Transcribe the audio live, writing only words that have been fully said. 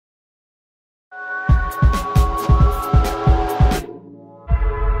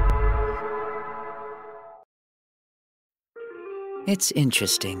It's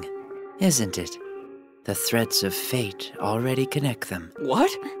interesting, isn't it? The threads of fate already connect them.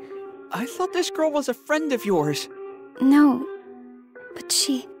 What? I thought this girl was a friend of yours. No, but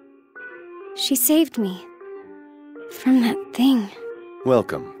she saved me. From that thing.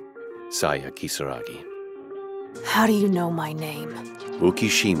 Welcome, Saya Kisaragi. How do you know my name?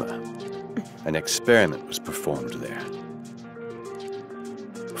 Ukishima. An experiment was performed there.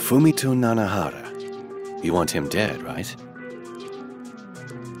 Fumito Nanahara. You want him dead, right?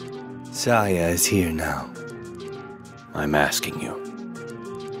 Saya is here now. I'm asking you.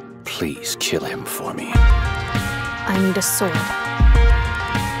 Please kill him for me. I need a sword.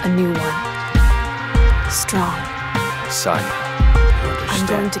 A new one. Strong. Saya, you understand? I'm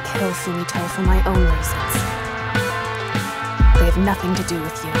going to kill Fumito for my own reasons. They have nothing to do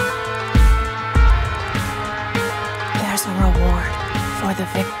with you. There's a reward for the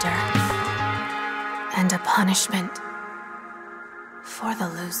victor. And a punishment for the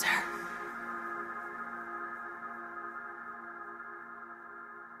loser.